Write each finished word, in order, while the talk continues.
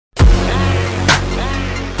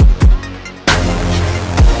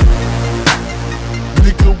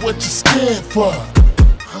what you scared for?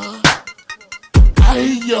 Huh? I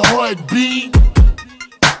hear your heartbeat.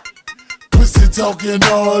 Pussy talking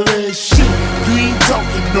all that shit. You ain't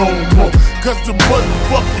talking no more. Cause the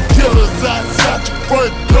motherfucking killers outside your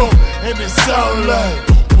front door. And it sound like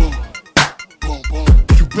boom, boom, boom, boom.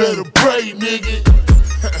 You better pray, nigga.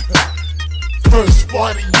 First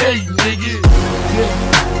 48, nigga.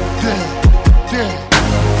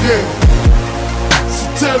 Yeah. So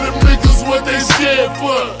tell them niggas what they scared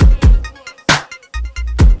for.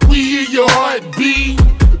 We hear your heartbeat,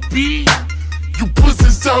 beat. You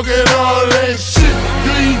pussies talking all that shit.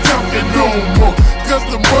 You ain't talking no more. Cause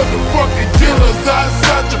the motherfucking killers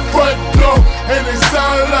outside your front door. And it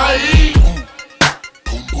sound like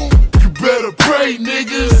boom, boom, boom. You better pray,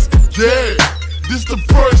 niggas. Yeah. This the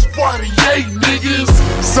first 48, niggas.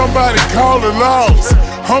 Somebody call the laws.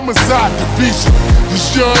 Homicide division.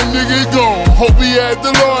 This young nigga gone. Hope he had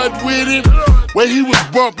the Lord with him. Where he was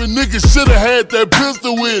bumping, niggas shoulda had that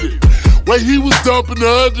pistol with him. Where he was dumping the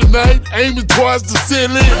other night, aiming towards the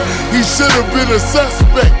ceiling. He shoulda been a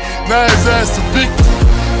suspect. Now his ass a victim.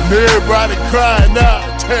 And everybody crying out,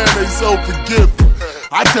 damn, they so forgetful.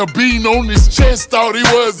 I kept beating on his chest, thought he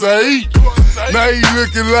was a heat. Now he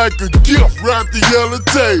looking like a gift wrapped in yellow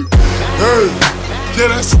tape. Hey, yeah,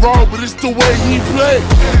 that's wrong, but it's the way he play.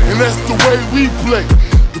 And that's the way we play.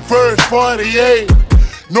 The first 48,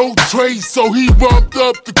 no trace, so he bumped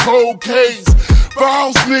up the cold case.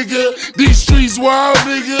 Bounce, nigga, these streets wild,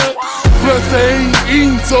 nigga. Plus they ain't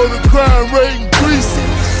eating, so the crime rate increasing.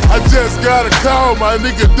 I just got a call, my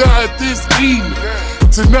nigga died this evening.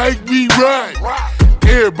 Tonight we ride.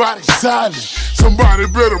 Everybody silent. Somebody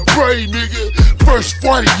better pray, nigga. First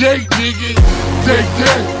 48, nigga.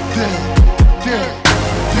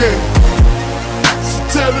 Yeah. So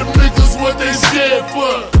tell them niggas what they scared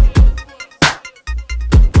for.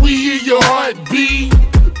 We hear your heartbeat,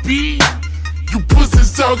 beat. You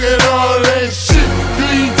pussies talking all that shit. You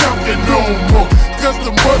ain't talking no more. Cause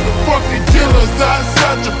the motherfucking killers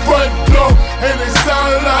outside your front door. And it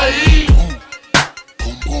sound like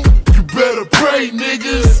boom, boom, boom. You better pray,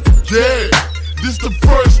 niggas. Yeah. This the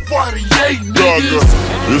first 48, niggas.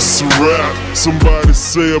 It's a rap, somebody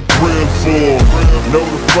say a prayer for him.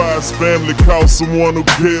 Notify his family, call someone who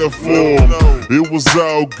care for him. It was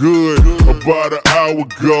all good about an hour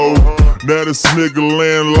ago. Now this nigga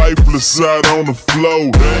laying lifeless out on the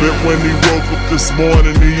floor. Bet when he woke up this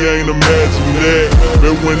morning, he ain't imagine that.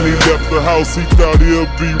 Bet when he left the house, he thought he'll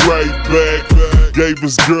be right back. Gave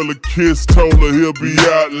his girl a kiss, told her he'll be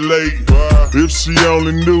out late. If she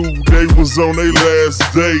only knew they was on their last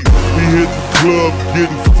date. He hit the club,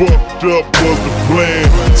 getting fucked up was the plan.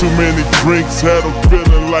 Too many drinks had him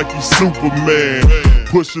feeling like he's Superman.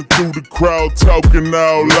 Pushing through the crowd, talking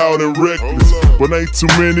all loud and reckless. But ain't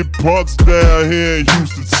too many punks down here in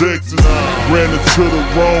Houston, Texas. Ran into the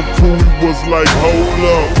wrong pool, he was like, hold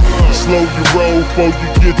up. Slow your roll before you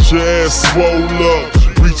get your ass swole up.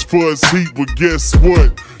 Reach for his heat, but guess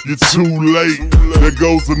what? You're too late. There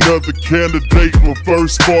goes another candidate for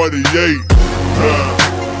first 48.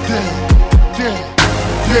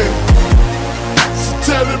 Yeah. So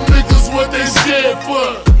tell them niggas what they scared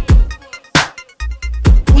for.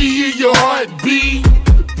 We hear your heartbeat,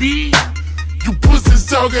 beat. You pussies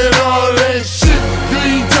talking all that shit. You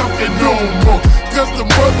ain't talking no more. Cause the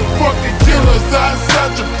motherfucking killers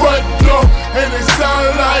outside your front door. And it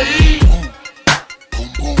sound like boom,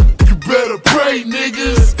 boom. You better pray,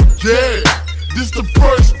 niggas. Yeah, this the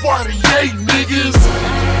first 48, niggas.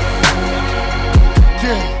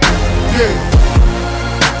 Yeah.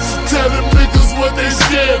 So tell them niggas what they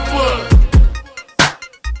scared for.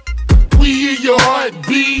 We hear your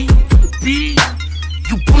heartbeat, beat.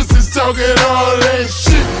 You pussies talking all that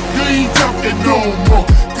shit. You ain't talking no more.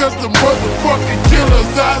 Cause the motherfucking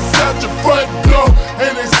killers outside your front door.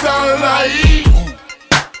 And it sound like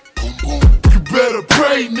boom, boom. You better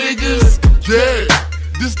pray, niggas. Yeah,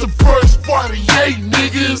 this the first 48,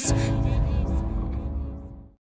 niggas.